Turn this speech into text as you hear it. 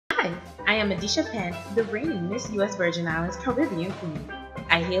Hi, I am APenn, the reigning Miss US Virgin Islands Caribbean Queen.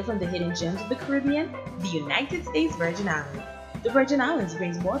 I hail from the hidden gems of the Caribbean, the United States Virgin Islands. The Virgin Islands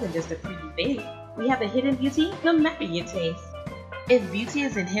brings more than just a pretty face. We have a hidden beauty no matter your taste. If beauty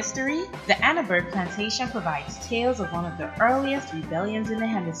is in history, the Annenberg Plantation provides tales of one of the earliest rebellions in the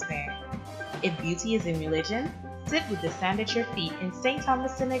hemisphere. If beauty is in religion, sit with the sand at your feet in St.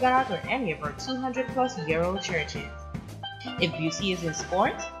 Thomas Synagogue or any of our 200-plus-year-old churches. If beauty is in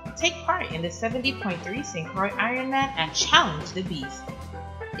sports, take part in the 70.3 St. Croix Ironman and challenge the beast.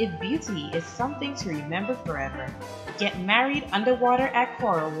 If beauty is something to remember forever, get married underwater at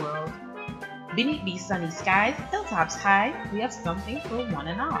Coral World. Beneath these sunny skies, hilltops high, we have something for one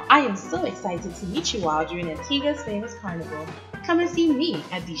and all. I am so excited to meet you all during Antigua's famous carnival. Come and see me,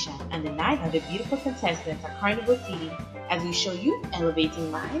 Adisha, and the 9 other beautiful contestants at Carnival City as we show you elevating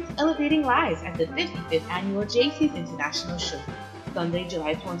minds, elevating lives at the 55th Annual JC's International Show. Sunday,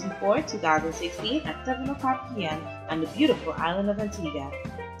 July 24, 2016 at 7 o'clock p.m. on the beautiful island of Antigua.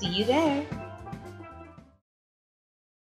 See you there!